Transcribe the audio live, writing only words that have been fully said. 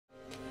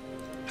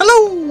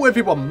Hello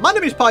everyone, my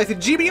name is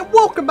PythonGB and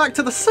welcome back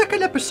to the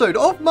second episode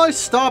of my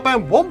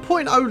Starbound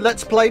 1.0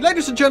 Let's Play.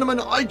 Ladies and gentlemen,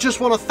 I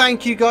just want to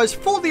thank you guys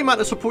for the amount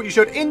of support you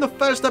showed in the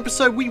first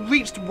episode. We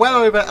reached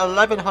well over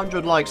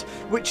 1100 likes,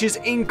 which is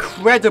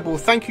incredible.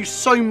 Thank you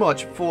so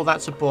much for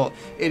that support.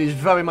 It is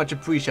very much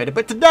appreciated.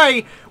 But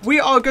today, we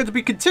are going to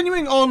be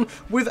continuing on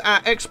with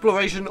our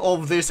exploration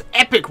of this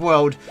epic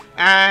world.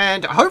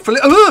 And hopefully...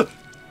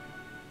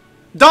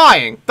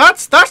 dying.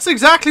 That's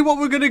exactly what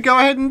we're going to go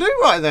ahead and do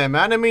right there,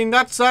 man. I mean,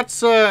 that's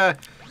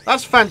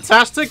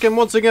fantastic. And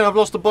once again, I've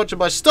lost a bunch of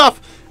my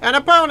stuff. And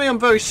apparently I'm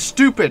very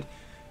stupid.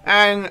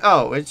 And,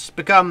 oh, it's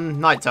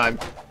become nighttime.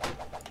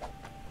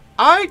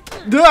 Can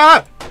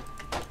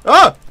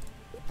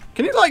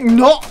you, like,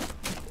 not...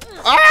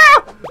 no!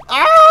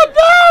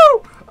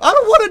 I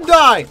don't want to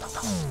die.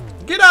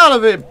 Get out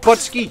of here,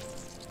 Butsky.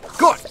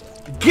 Good.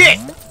 Get.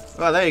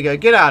 Right, there you go.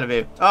 Get out of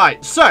here.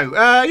 Alright, so,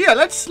 yeah,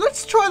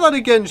 let's try that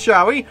again,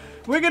 shall we?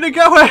 We're going to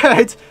go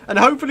ahead and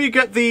hopefully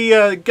get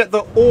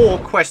the ore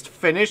quest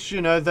finished.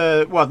 You know,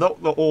 the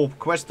ore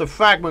quest, the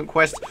fragment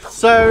quest.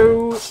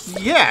 So,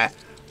 yeah.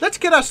 Let's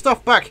get our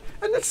stuff back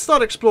and let's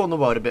start exploring the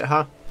world a bit,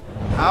 huh?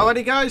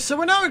 Alrighty, guys. So,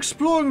 we're now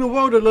exploring the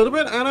world a little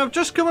bit and I've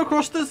just come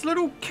across this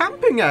little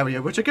camping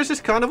area, which I guess is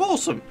kind of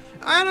awesome.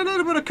 And a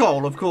little bit of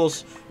coal, of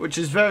course, which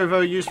is very,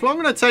 very useful. I'm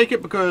going to take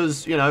it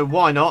because, you know,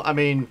 why not? I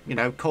mean, you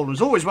know, coal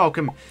is always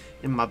welcome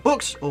in my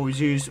books. Always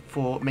used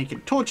for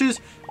making torches,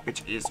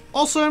 which is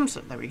awesome.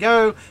 So there we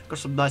go. Got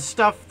some nice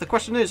stuff. The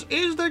question is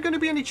there going to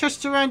be any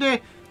chests around here?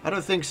 I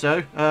don't think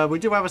so. We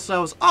do have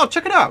ourselves... Oh,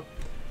 check it out.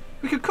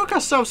 We could cook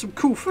ourselves some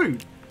cool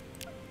food.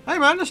 Hey,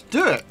 man, let's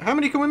do it. How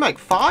many can we make?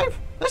 5?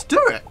 Let's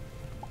do it.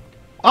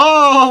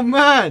 Oh,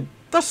 man.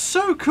 That's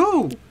so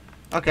cool.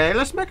 Okay,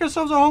 let's make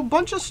ourselves a whole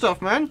bunch of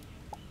stuff, man.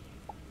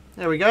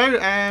 There we go,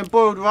 and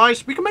boiled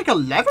rice. We can make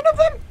 11 of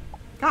them?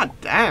 God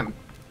damn. We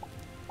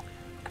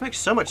can make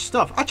so much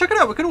stuff. Oh, check it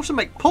out. We can also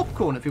make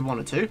popcorn if we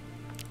wanted to.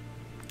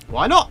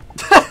 Why not?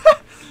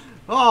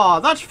 Oh,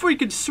 that's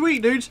freaking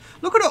sweet, dudes.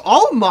 Look at it.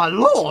 Oh, my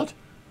lord.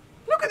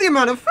 Look at the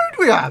amount of food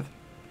we have.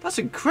 That's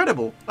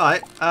incredible.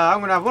 Alright, I'm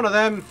going to have one of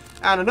them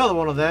and another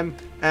one of them.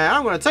 And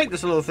I'm going to take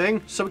this little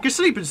thing so we can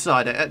sleep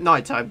inside it at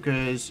night time.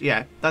 Because,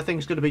 yeah, that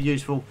thing's going to be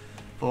useful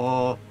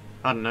for...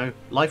 I don't know,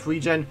 life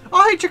regen.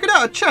 Oh, hey, check it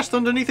out, a chest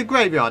underneath a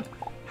graveyard.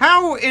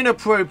 How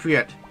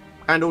inappropriate.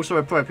 And also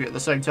appropriate at the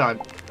same time.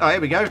 Oh,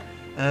 here we go.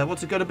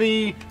 What's it going to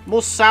be?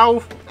 More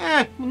salve?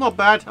 Not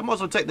bad. I might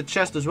as well take the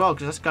chest as well,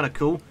 because that's kind of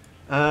cool.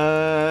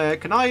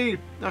 Can I...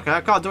 Okay,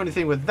 I can't do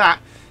anything with that.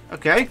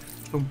 Okay.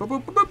 Boom, boom,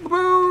 boom, boom, boom,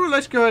 boom.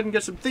 Let's go ahead and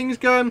get some things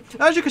going.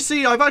 As you can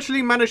see, I've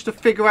actually managed to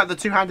figure out the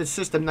two-handed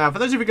system now. For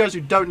those of you guys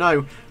who don't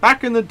know,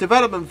 back in the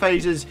development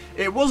phases,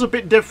 it was a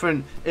bit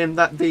different in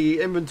that the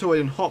inventory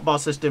and hotbar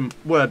system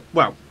were,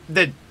 well,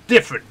 they're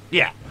different,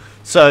 yeah.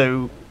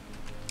 So,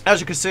 as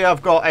you can see,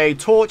 I've got a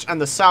torch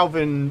and the salve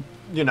in,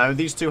 you know,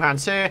 these two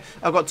hands here.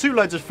 I've got 2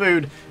 loads of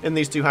food in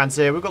these 2 hands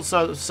here. We've got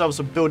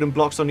some building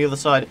blocks on the other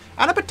side.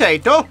 And a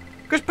potato,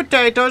 because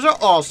potatoes are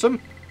awesome.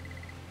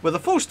 With a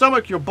full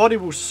stomach, your body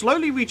will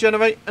slowly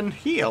regenerate and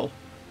heal.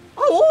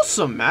 Oh,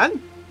 awesome,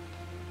 man.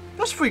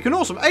 That's freaking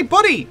awesome. Hey,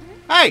 buddy.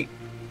 Hey.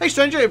 Hey,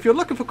 stranger. If you're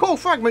looking for coal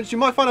fragments, you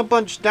might find a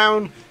bunch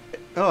down...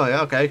 Oh, yeah,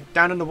 okay.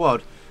 Down in the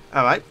world.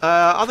 All right.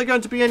 Are there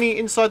going to be any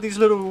inside these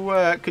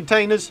little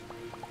containers?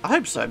 I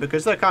hope so,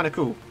 because they're kind of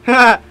cool.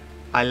 I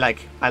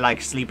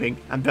like sleeping.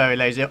 I'm very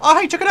lazy. Oh,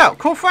 hey, check it out.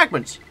 Coal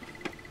fragments.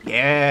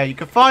 Yeah, you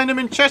can find them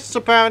in chests,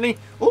 apparently.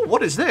 Oh,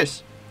 what is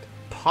this?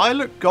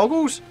 Pilot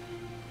goggles?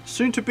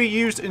 Soon to be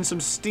used in some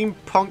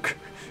steampunk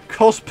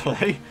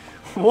cosplay.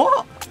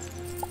 What?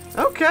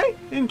 Okay,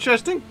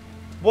 interesting.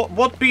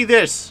 What be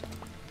this?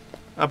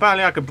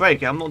 Apparently I could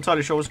break it. I'm not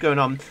entirely sure what's going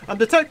on. I'm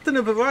detecting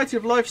a variety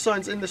of life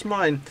signs in this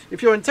mine.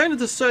 If you're intended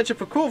to search it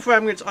for core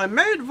fragments, I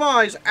may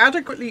advise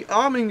adequately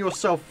arming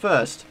yourself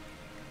first.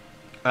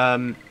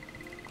 Okay.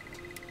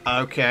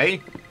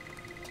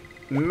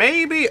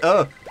 Maybe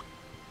I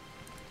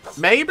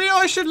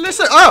should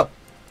listen.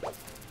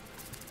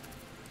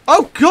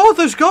 Oh god,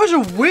 those guys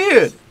are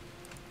weird!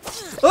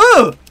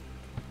 Oh!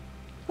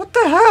 What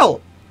the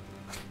hell?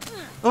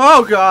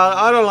 Oh god,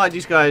 I don't like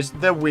these guys.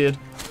 They're weird.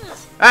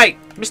 Hey,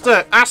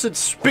 Mr. Acid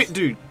Spit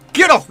Dude,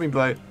 get off me,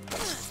 bro!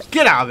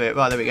 Get out of it.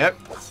 Right, there we go.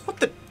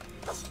 What the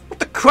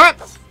crap?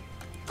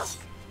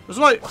 There's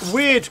like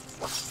weird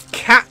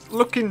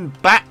cat-looking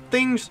bat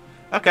things.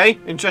 Okay,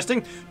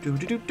 interesting. Hey,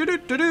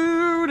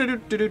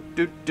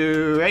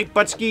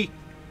 Butsky.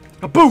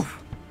 Haboof!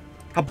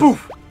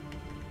 Haboof!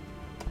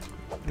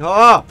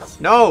 Oh,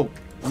 no.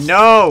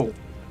 No.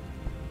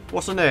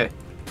 What's in there?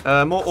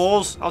 More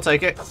ores. I'll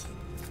take it.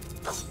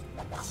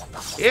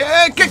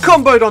 Yeah, get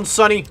comboed on,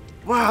 Sonny.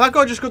 Wow, that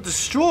guy just got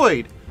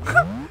destroyed.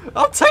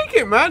 I'll take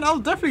it, man. I'll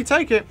definitely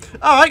take it.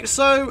 Alright,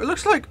 so it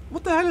looks like...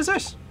 What the hell is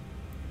this?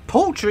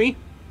 Poultry?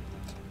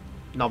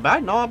 Not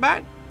bad, not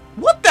bad.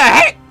 What the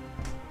heck?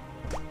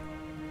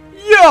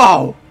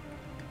 Yo!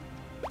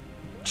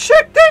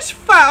 Check this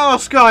fat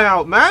ass guy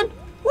out, man.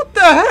 What the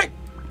heck?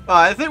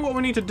 Alright, I think what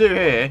we need to do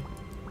here...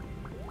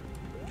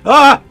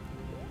 Ah!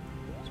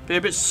 be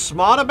a bit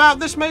smart about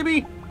this,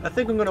 maybe? I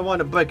think I'm going to wind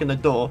up breaking the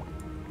door.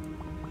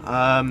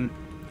 Hi!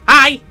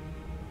 You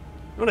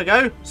want to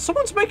go?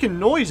 Someone's making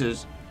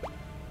noises.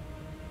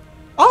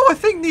 Oh, I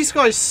think these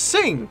guys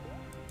sing.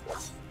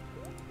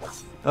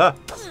 No!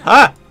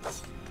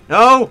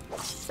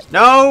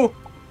 No!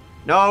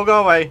 No,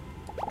 go away.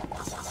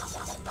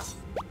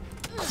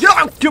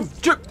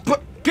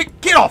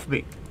 Get off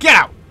me! Get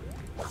out!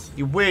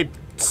 You weird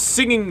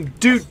singing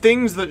dude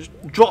things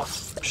that drop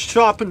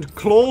sharpened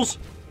claws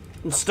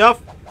and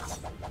stuff.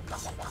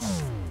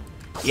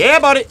 Yeah,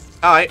 buddy.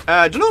 Alright,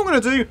 do you know what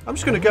I'm going to do? I'm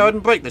just going to go ahead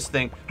and break this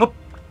thing. Oh,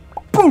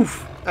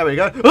 poof! There we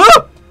go.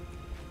 Ah!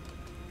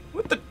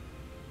 What the...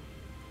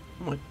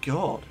 Oh my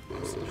god.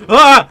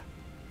 Ah!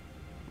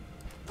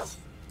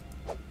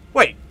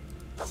 Wait.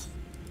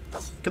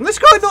 Can this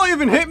guy not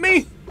even hit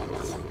me?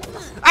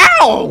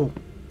 Ow!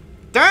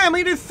 Damn,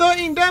 he did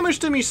 13 damage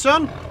to me,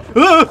 son.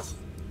 Ah!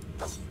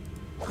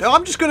 No,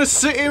 I'm just going to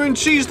sit here and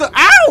cheese the...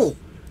 Ow!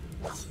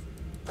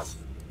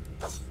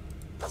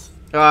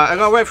 I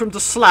gotta wait for him to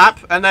slap,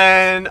 and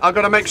then I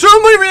gotta make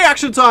sure my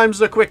reaction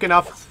times are quick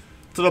enough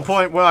to the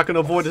point where I can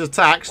avoid his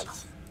attacks.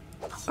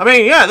 I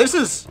mean, yeah, this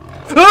is...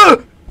 Ah!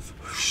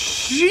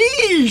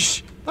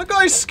 Sheesh! That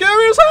guy's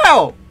scary as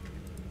hell!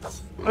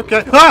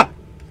 Okay. Ah!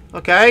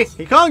 Okay,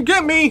 he can't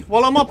get me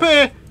while I'm up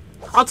here.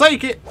 I'll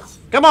take it.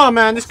 Come on,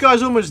 man, this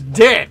guy's almost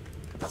dead.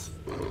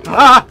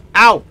 Ah!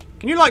 Ow!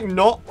 Can you, like,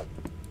 not?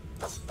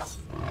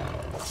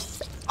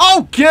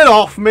 Oh, get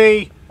off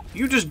me!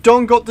 You just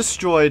done got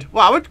destroyed.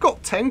 Wow, I've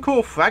got 10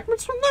 core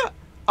fragments from that?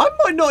 I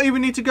might not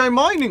even need to go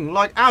mining,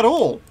 like, at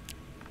all.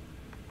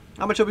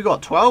 How much have we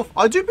got? 12?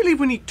 I do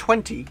believe we need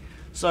 20.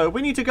 So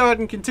we need to go ahead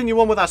and continue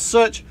on with our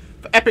search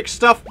for epic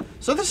stuff.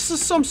 So this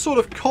is some sort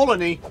of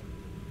colony.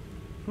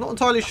 Not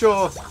entirely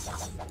sure.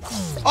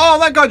 Oh,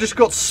 that guy just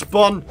got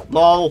spun.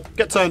 Lol.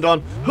 Get turned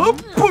on.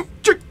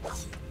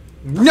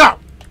 No!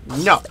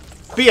 No.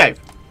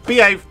 Behave.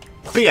 Behave.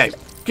 Behave.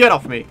 Get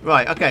off me.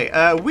 Right,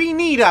 okay. We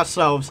need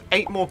ourselves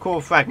 8 more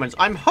core fragments.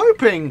 I'm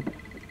hoping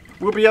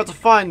we'll be able to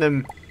find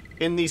them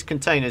in these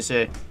containers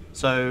here.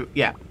 So,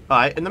 yeah.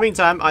 Alright, in the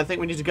meantime, I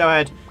think we need to go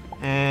ahead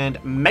and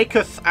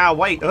maketh our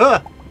way...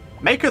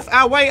 maketh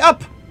our way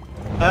up!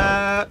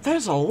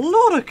 There's a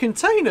lot of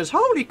containers.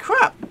 Holy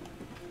crap!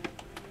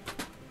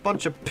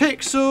 Bunch of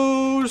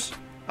pixels.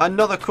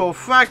 Another core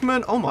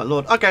fragment. Oh my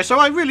lord. Okay, so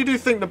I really do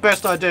think the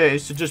best idea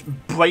is to just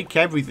break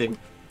everything.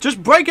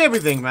 Just break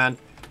everything, man.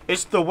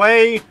 It's the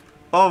way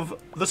of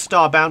the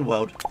Starbound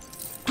world.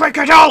 Break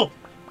it all!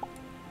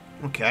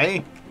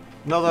 Okay.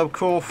 Another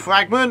core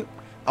fragment.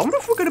 I wonder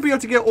if we're going to be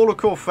able to get all the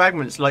core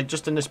fragments, like,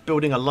 just in this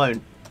building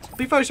alone. I'd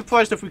be very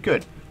surprised if we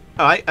could.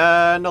 Alright,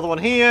 another one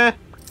here.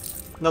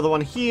 Another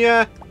one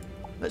here.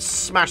 Let's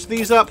smash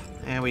these up.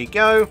 There we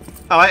go.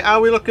 Alright, how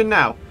are we looking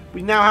now?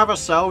 We now have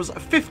ourselves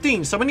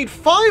 15. So we need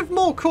 5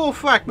 more core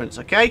fragments,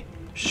 okay?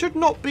 Should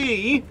not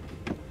be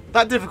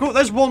that difficult.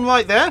 There's one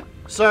right there.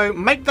 So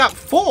make that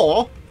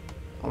 4.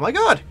 Oh my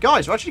god,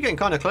 guys, we're actually getting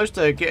kind of close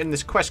to getting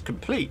this quest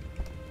complete.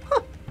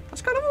 Huh,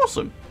 that's kind of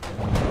awesome.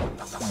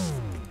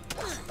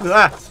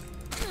 Ah.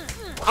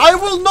 I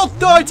will not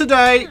die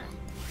today!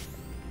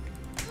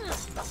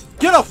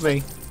 Get off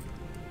me!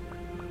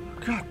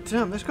 God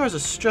damn, this guy's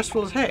as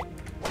stressful as heck.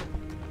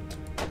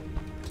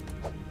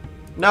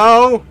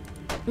 No!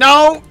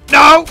 No!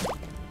 No!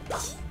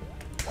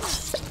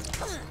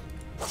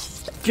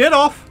 Get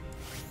off!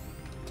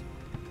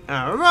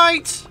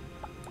 Alright!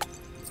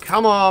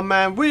 Come on,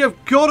 man. We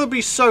have got to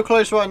be so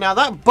close right now.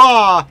 That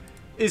bar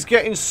is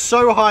getting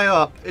so high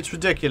up. It's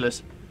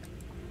ridiculous.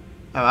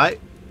 Alright.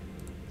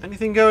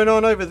 Anything going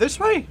on over this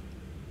way?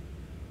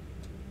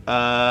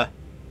 No,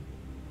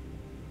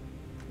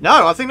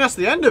 I think that's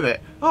the end of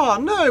it. Oh,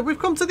 no. We've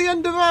come to the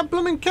end of our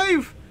blooming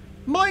cave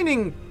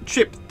mining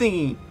chip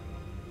thingy.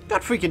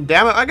 God freaking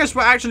damn it. I guess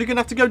we're actually going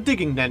to have to go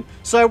digging then.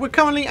 So we're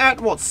currently at,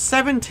 what,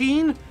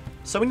 17?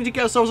 So we need to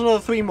get ourselves another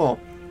 3 more.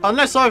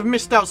 Unless I've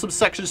missed out some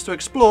sections to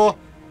explore.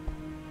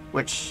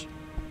 Which,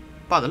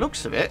 by the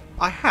looks of it,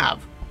 I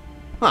have.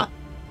 Huh.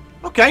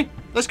 Okay,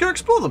 let's go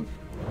explore them.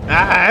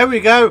 Ah, here we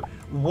go.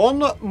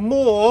 One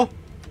more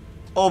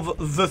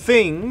of the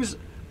things.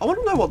 I want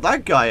to know what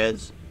that guy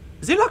is.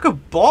 Is he like a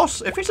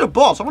boss? If he's a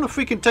boss, I want to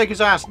freaking take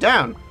his ass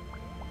down.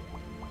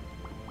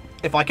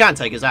 If I can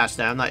take his ass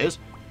down, that is.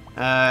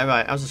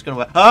 Right, how's this going to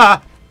work?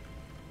 Ah!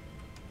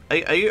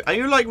 Are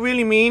you like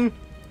really mean?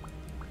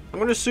 I'm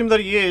going to assume that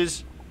he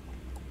is.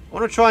 I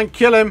want to try and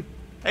kill him.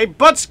 Hey,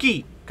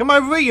 Butski! Come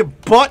over here, you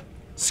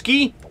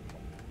butt-ski!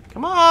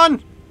 Come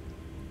on!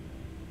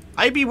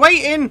 I be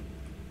waiting!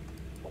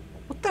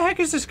 What the heck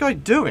is this guy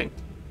doing?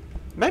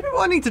 Maybe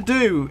what I need to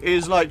do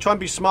is, like, try and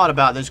be smart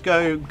about this.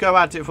 Go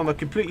at it from a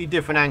completely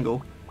different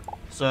angle.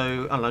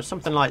 So, I don't know,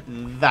 something like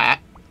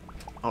that.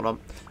 Hold on.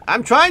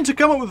 I'm trying to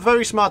come up with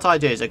very smart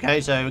ideas, okay?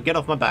 So, get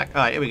off my back.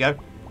 Alright, here we go.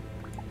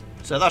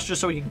 So, that's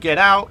just so we can get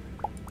out.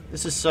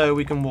 This is so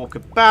we can walk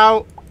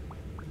about.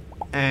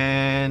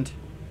 And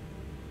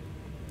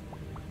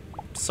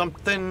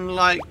something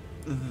like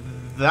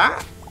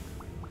that.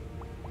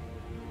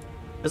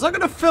 Is that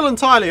going to fill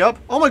entirely up?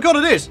 Oh my god,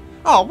 it is.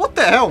 Oh, what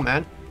the hell,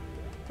 man?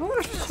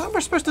 How am I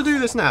supposed to do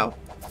this now?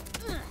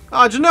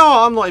 Oh, do you know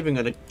what? I'm not even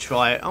going to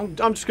try it. I'm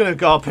just going to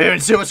go up here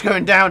and see what's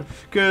going down.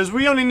 Because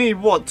we only need,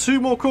 what,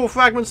 2 more core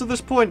fragments at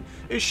this point?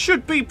 It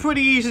should be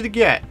pretty easy to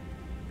get.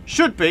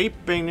 Should be,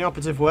 being the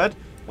operative word.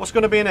 What's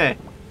going to be in here?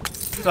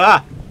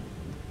 Ah!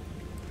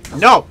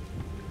 No!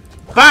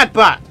 Bad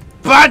bat!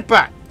 Bad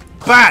bat!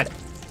 Bad!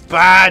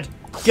 Bad!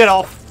 Get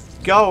off!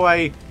 Go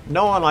away!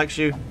 No one likes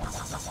you.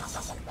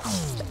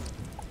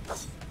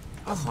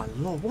 Oh my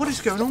lord, what is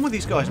going on with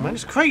these guys, man?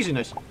 It's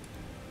craziness.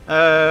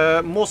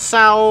 More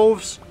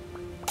salves.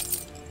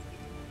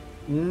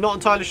 Not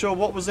entirely sure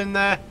what was in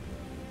there.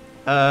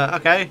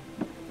 Okay.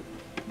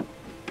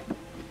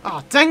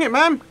 Oh, dang it,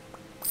 man!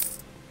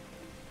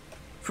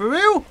 For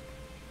real?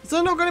 Is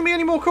there not going to be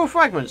any more core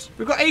fragments?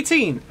 We've got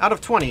 18 out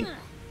of 20.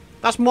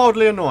 That's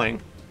mildly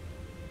annoying.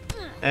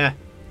 Yeah.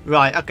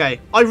 Right,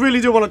 okay. I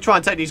really do want to try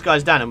and take these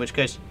guys down, in which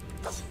case...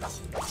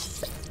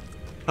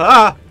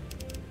 Ah!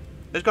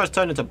 Those guys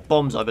turned into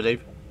bombs, I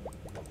believe.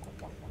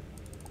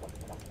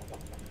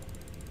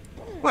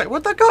 Wait,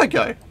 where'd that guy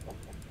go?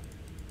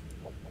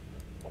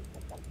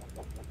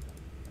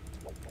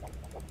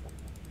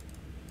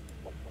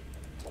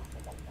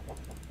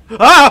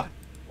 Ah!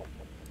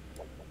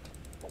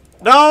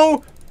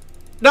 No!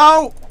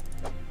 No!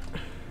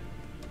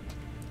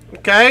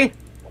 Okay.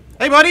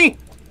 Hey, buddy!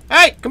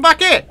 Hey, come back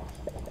here!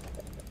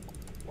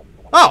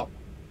 Oh!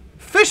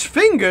 Fish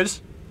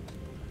fingers?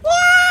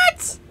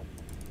 What?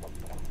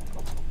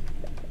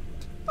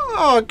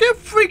 Oh, get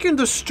freaking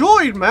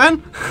destroyed,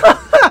 man!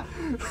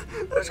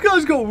 Those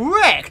guys got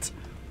wrecked!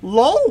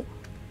 LOL?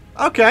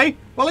 Okay.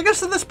 Well, I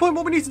guess at this point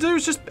what we need to do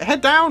is just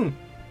head down.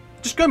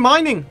 Just go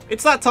mining.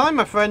 It's that time,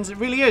 my friends. It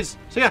really is.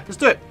 So yeah, let's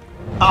do it.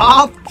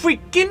 Ah,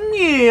 freaking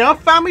yeah! I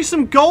found me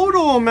some gold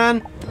ore,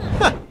 man.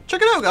 Huh,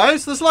 check it out,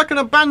 guys. There's like an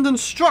abandoned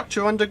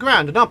structure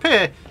underground, and up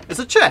here is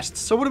a chest.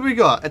 So what have we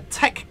got? A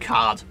tech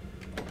card.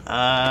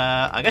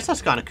 I guess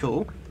that's kind of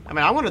cool. I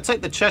mean, I want to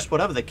take the chest,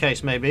 whatever the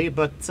case may be,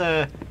 but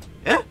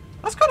yeah,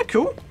 that's kind of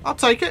cool. I'll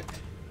take it.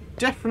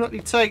 Definitely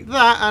take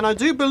that, and I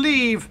do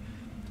believe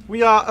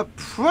we are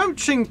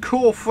approaching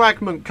core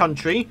fragment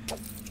country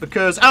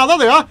because oh, there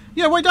they are.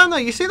 Yeah, way down there.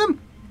 You see them?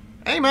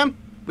 Hey, man,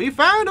 we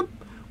found them.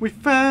 We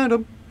found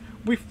them.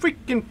 We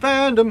freaking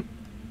found them.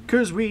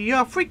 Because we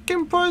are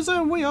freaking pros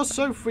and we are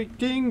so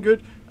freaking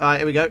good. Alright,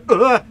 here we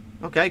go.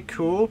 Okay,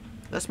 cool.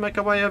 Let's make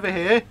our way over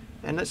here.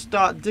 And let's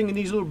start digging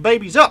these little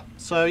babies up.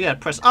 So, yeah,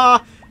 press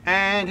R.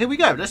 And here we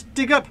go. Let's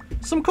dig up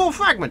some core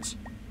fragments.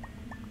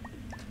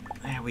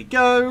 There we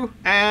go.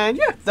 And,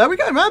 yeah, there we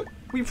go, man.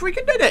 We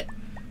freaking did it.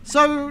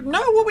 So,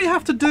 now what we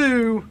have to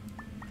do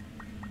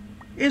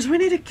is we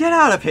need to get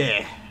out of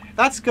here.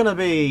 That's going to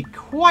be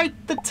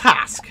quite the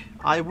task.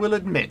 I will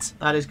admit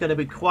that is going to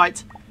be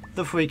quite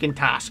the freaking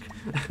task.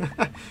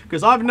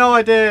 Because I have no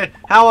idea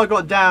how I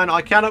got down.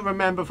 I cannot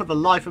remember for the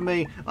life of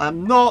me.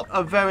 I'm not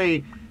a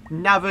very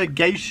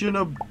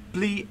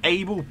navigationably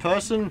able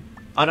person.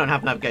 I don't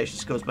have navigation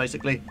skills,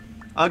 basically.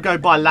 I go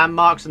by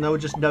landmarks and there were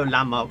just no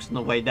landmarks on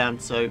the way down.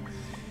 So,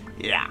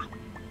 yeah,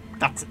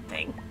 that's a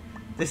thing.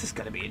 This is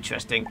going to be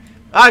interesting.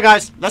 Alright,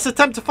 guys, let's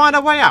attempt to find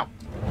our way out.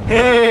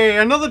 Hey,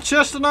 another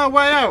chest on our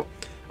way out.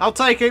 I'll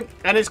take it,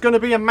 and it's going to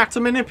be a matter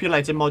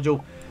manipulating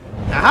module.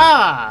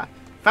 Aha!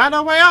 Found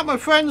our way out, my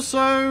friends,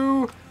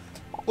 so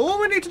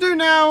all we need to do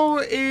now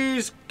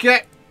is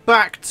get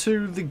back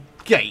to the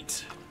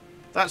gate.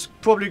 That's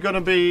probably going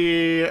to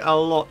be a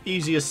lot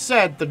easier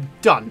said than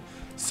done.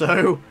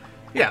 So,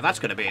 yeah, that's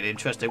going to be an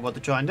interesting one to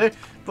try and do.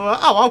 But,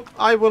 oh well,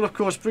 I will, of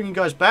course, bring you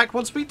guys back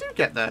once we do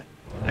get there.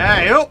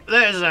 Hey, oh,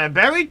 there's a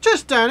buried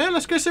chest down here.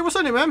 Let's go see what's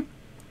in it, man.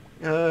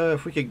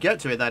 If we can get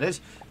to it, that is.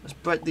 Let's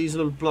break these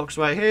little blocks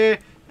right here.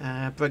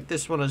 Break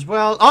this one as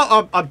well.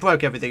 Oh, I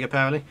broke everything,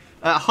 apparently.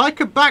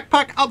 Hiker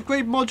backpack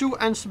upgrade module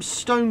and some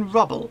stone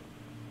rubble.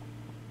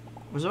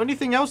 Was there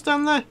anything else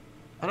down there?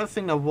 I don't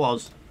think there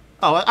was.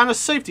 Oh, and a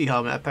safety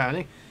helmet,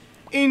 apparently.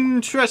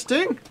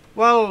 Interesting.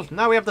 Well,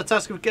 now we have the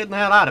task of getting the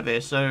hell out of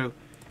here, so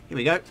here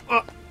we go.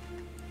 Oh.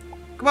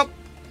 Come on.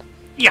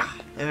 Yeah,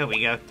 there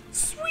we go.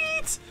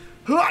 Sweet.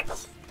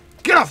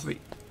 Get off me.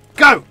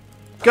 Go.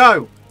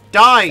 Go.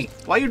 Die.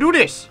 Why you do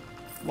this?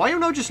 Why you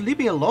not just leave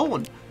me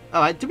alone?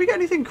 Alright, did we get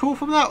anything cool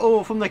from that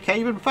or from the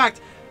cave? In fact,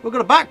 we've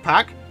got a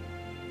backpack.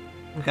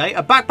 Okay,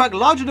 a backpack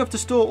large enough to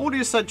store all the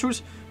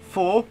essentials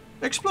for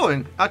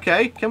exploring.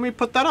 Okay, can we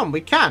put that on? We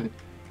can.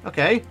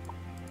 Okay.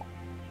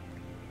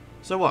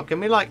 So what, can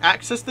we like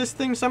access this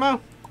thing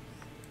somehow?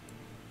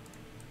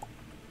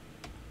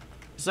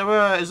 Is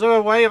there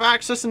a way of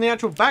accessing the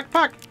actual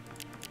backpack?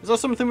 Is that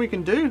something we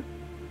can do?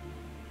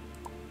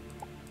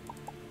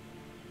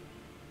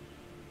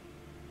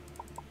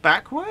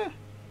 Back where?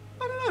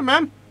 I don't know,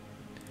 man.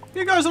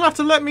 You guys will have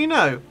to let me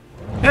know.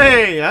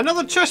 Hey,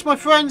 another chest, my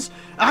friends.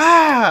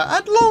 Ah,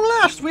 at long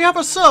last, we have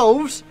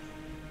ourselves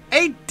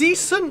a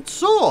decent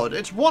sword.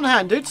 It's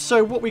one-handed,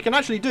 so what we can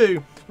actually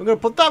do, we're going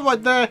to put that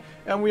right there,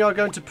 and we are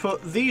going to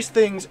put these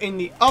things in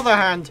the other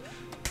hand.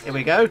 Here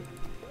we go.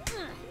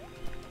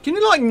 Can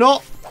you, like,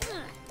 not?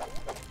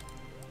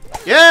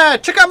 Yeah,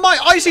 check out my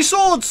icy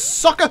swords,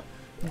 sucker.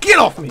 Get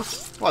off me.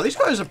 Wow, these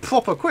guys are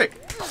proper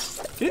quick.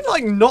 Can you,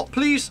 like, not,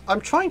 please?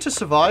 I'm trying to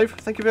survive.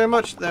 Thank you very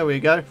much. There we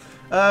go.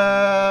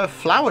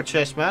 Flower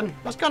chest, man.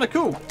 That's kind of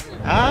cool.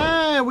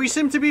 Ah, we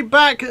seem to be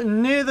back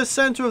near the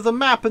center of the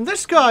map. And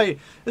this guy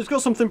has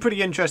got something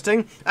pretty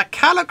interesting. A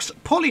Calyx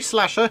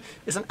Polyslasher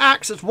is an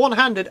axe that's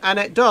one-handed, and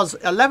it does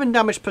 11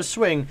 damage per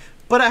swing.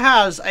 But it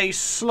has a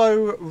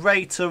slow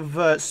rate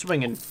of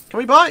swinging. Can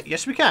we buy it?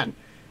 Yes, we can.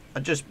 I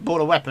just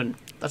bought a weapon.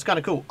 That's kind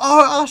of cool.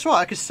 Oh, that's right.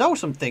 I can sell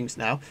some things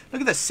now.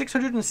 Look at this.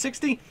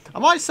 660. I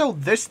might sell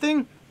this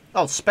thing.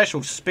 Oh,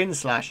 special spin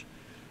slash.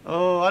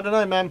 Oh, I don't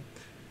know, man.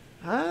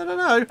 I don't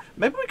know.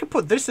 Maybe we could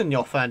put this in the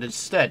offhand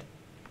instead.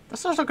 That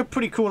sounds like a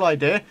pretty cool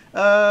idea.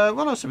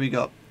 What else have we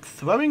got?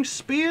 Throwing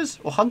spears?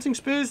 Or hunting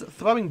spears?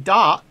 Throwing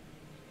dart.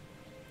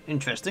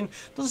 Interesting.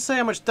 Doesn't say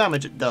how much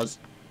damage it does.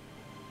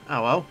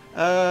 Oh,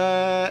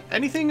 well.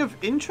 Anything of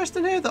interest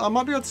in here that I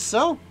might be able to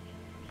sell?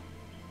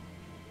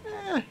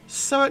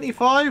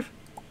 75.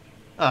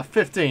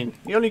 15.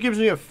 He only gives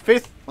me a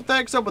fifth. What the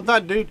heck's up with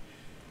that, dude?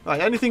 Right,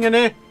 anything in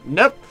here?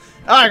 Nope.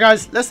 Alright,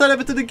 guys. Let's head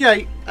over to the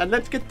gate and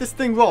let's get this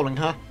thing rolling,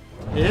 huh?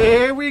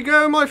 Here we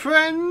go, my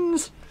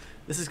friends.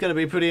 This is going to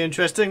be pretty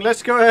interesting.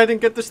 Let's go ahead and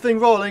get this thing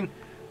rolling.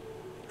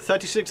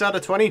 36 out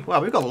of 20.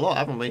 Wow, we've got a lot,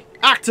 haven't we?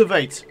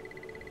 Activate.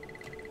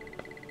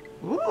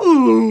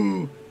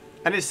 Ooh.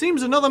 And it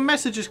seems another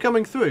message is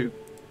coming through.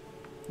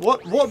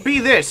 What be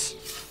this?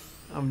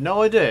 I have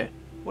no idea.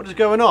 What is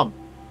going on?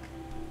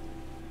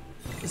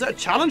 Is that a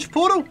challenge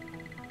portal?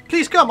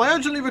 Please come, I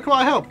urgently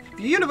require help.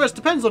 The universe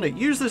depends on it.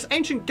 Use this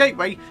ancient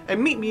gateway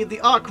and meet me at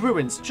the Ark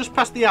ruins, just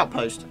past the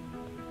outpost.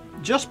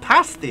 Just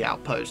past the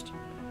outpost?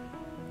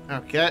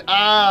 Okay,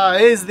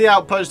 here's the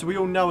outpost we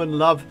all know and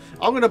love.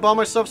 I'm going to buy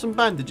myself some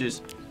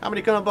bandages. How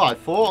many can I buy?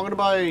 4? I'm going to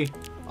buy...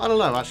 I don't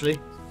know, actually. I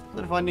don't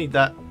know if I need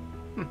that.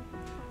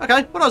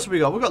 Okay, what else have we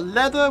got? We've got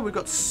leather, we've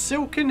got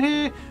silk in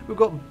here, we've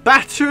got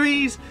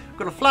batteries, we've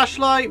got a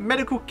flashlight,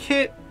 medical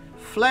kit,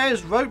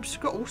 flares, ropes,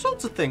 we've got all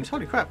sorts of things.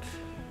 Holy crap.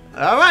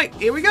 Alright,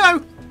 here we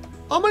go.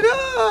 Oh my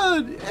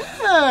god.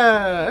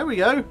 Yeah, there we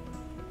go.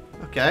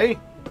 Okay,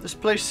 this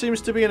place seems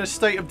to be in a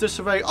state of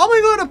disarray. Oh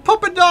my god, a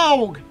puppy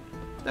dog.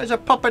 There's a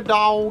puppy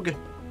dog.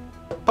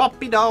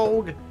 Puppy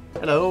dog.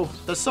 Hello.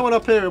 There's someone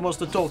up here who wants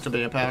to talk to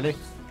me, apparently.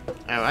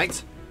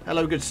 Alright.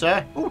 Hello, good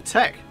sir. Oh,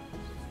 tech.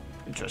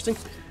 Interesting.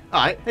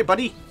 Alright, hey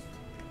buddy.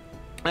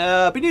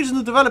 I've been using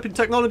the developing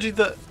technology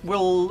that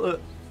will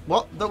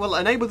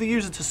enable the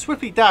user to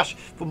swiftly dash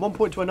from one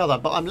point to another,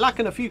 but I'm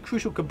lacking a few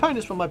crucial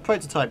components from my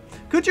prototype.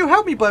 Could you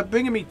help me by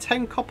bringing me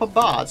 10 copper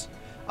bars?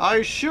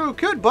 I sure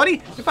could, buddy.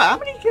 In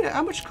fact,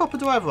 how much copper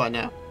do I have right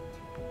now?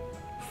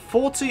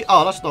 40.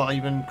 Oh, that's not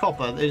even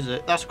copper, is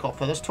it? That's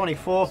copper. That's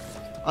 24.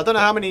 I don't know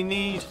how many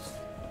need,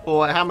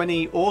 or how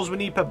many ores we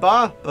need per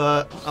bar,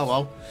 but oh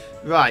well.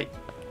 Right.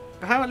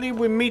 Apparently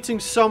we're meeting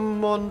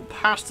someone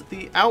past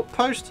the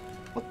outpost.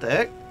 What the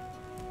heck?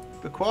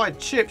 Required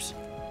chips.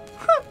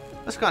 Huh,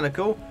 that's kind of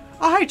cool.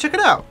 Oh, hey, check it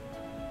out.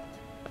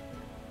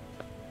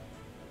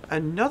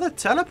 Another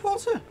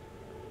teleporter?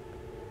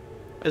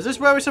 Is this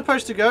where we're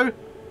supposed to go?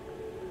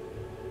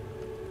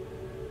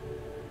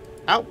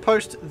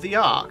 Outpost the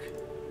Ark.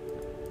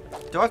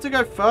 Do I have to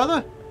go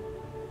further?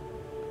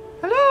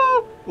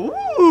 Hello?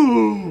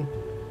 Ooh.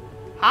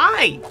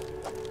 Hi.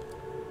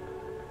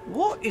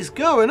 What is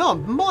going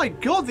on? My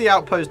god, the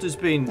outpost has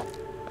been...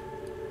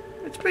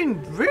 It's been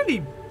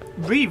really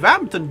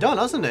revamped and done,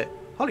 hasn't it?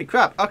 Holy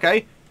crap.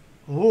 Okay.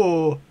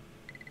 Whoa.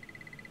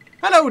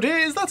 Hello, dear.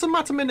 Is that a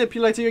matter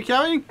manipulator you're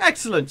carrying?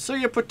 Excellent. So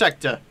you're a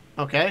protector.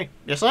 Okay.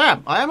 Yes, I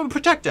am. I am a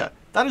protector.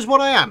 That is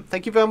what I am.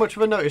 Thank you very much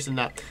for noticing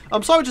that.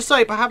 I'm sorry to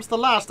say, perhaps the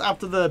last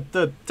after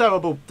the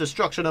terrible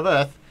destruction of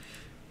Earth.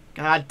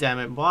 God damn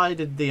it. Why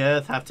did the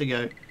Earth have to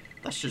go?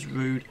 That's just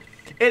rude.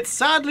 It's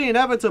sadly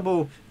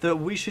inevitable that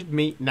we should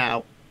meet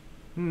now.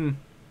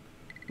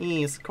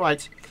 Yes,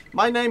 quite.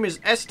 My name is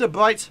Esther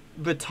Bright,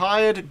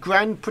 retired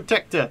Grand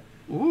Protector.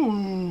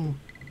 Ooh.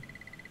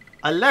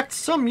 I left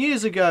some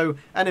years ago,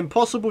 an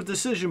impossible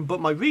decision, but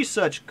my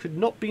research could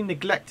not be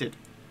neglected.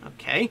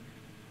 Okay.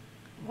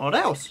 What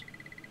else?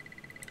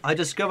 I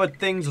discovered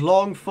things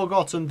long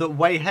forgotten that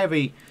weigh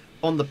heavy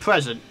on the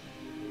present.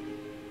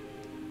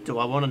 Do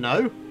I want to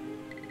know?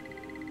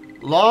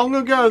 Long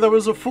ago, there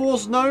was a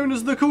force known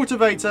as the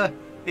Cultivator.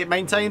 It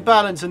maintained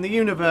balance in the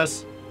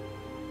universe.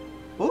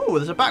 Ooh,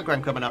 there's a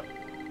background coming up.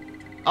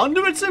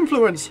 Under its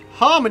influence,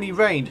 harmony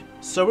reigned,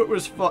 so it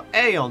was for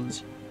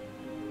aeons.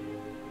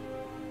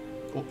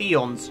 Or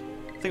eons.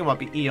 I think it might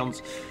be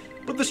eons.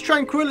 But this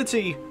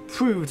tranquility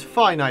proved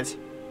finite.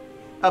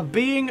 A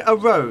being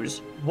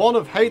arose, one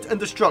of hate and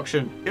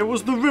destruction. It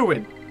was the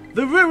Ruin.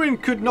 The Ruin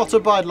could not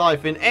abide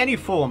life in any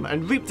form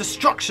and reap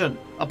destruction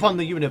upon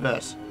the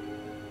universe.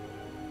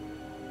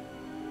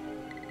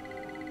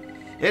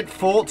 It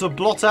fought to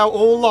blot out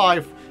all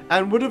life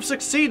and would have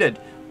succeeded,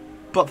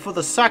 but for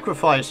the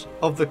sacrifice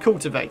of the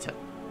Cultivator.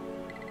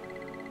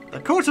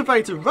 The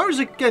Cultivator rose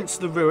against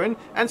the Ruin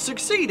and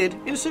succeeded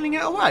in sealing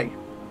it away.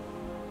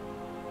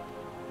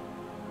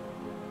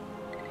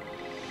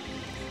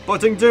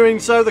 But in doing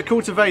so, the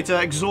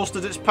cultivator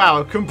exhausted its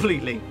power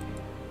completely.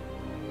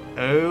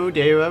 Oh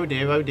dear, oh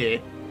dear, oh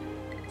dear.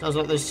 Sounds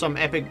like there's some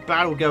epic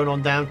battle going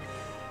on down.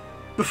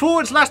 Before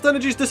its last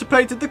energies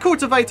dissipated, the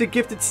cultivator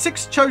gifted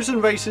 6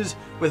 chosen races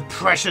with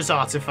precious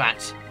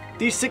artifacts.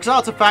 These 6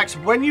 artifacts,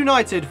 when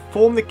united,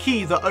 form the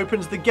key that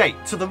opens the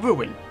gate to the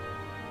ruin.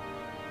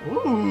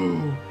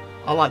 Ooh,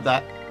 I like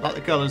that. I like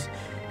the colours.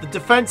 The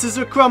defences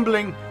are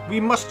crumbling. We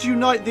must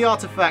unite the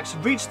artifacts,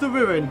 reach the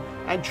ruin,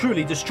 and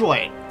truly destroy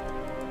it.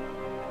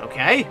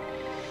 Okay.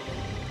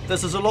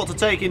 This is a lot to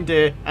take in,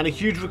 dear, and a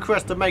huge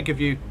request to make of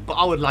you, but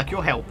I would like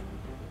your help.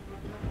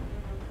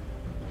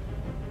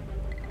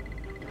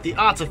 The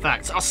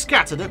artifacts are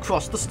scattered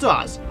across the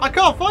stars. I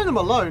can't find them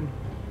alone.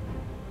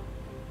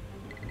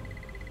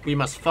 We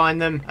must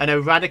find them and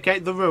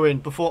eradicate the ruin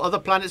before other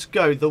planets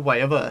go the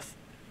way of Earth.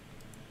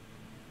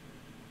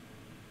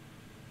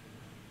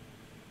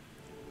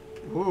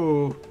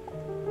 Ooh.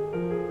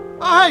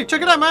 Oh, hey,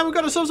 check it out, man. We've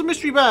got ourselves a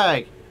mystery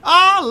bag.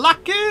 Ah,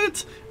 like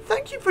it.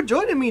 Thank you for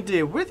joining me,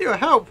 dear. With your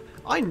help,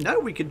 I know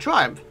we can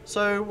triumph.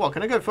 So, what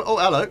can I go for? Oh,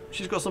 hello.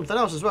 She's got something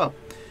else as well.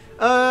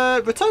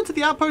 Return to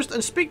the outpost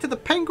and speak to the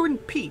Penguin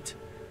Pete.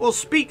 Well,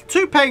 speak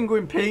to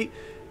Penguin Pete.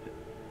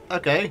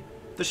 Okay.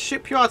 The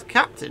shipyard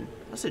captain.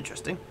 That's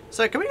interesting.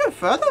 So, can we go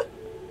further?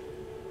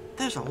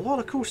 There's a lot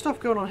of cool stuff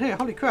going on here.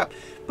 Holy crap.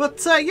 But,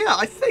 yeah,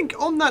 I think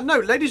on that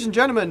note, ladies and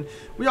gentlemen,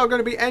 we are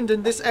going to be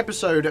ending this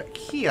episode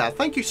here.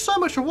 Thank you so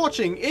much for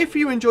watching. If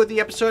you enjoyed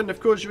the episode and, of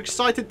course, you're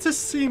excited to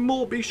see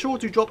more, be sure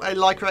to drop a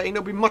like rating.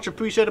 It'll be much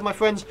appreciated, my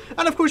friends.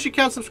 And, of course, you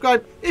can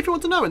subscribe if you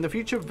want to know when the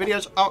future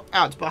videos are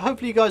out. But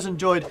hopefully you guys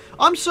enjoyed.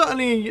 I'm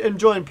certainly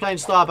enjoying playing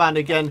Starbound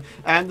again.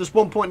 And this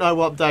 1.0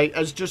 update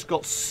has just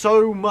got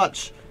so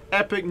much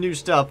epic new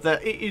stuff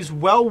that it is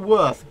well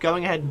worth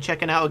going ahead and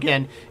checking out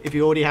again if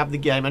you already have the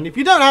game. And if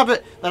you don't have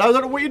it, then I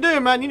don't know what you're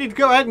doing, man. You need to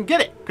go ahead and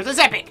get it because it's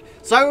epic.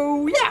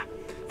 So yeah,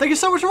 thank you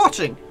so much for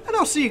watching, and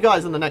I'll see you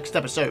guys in the next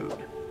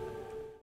episode.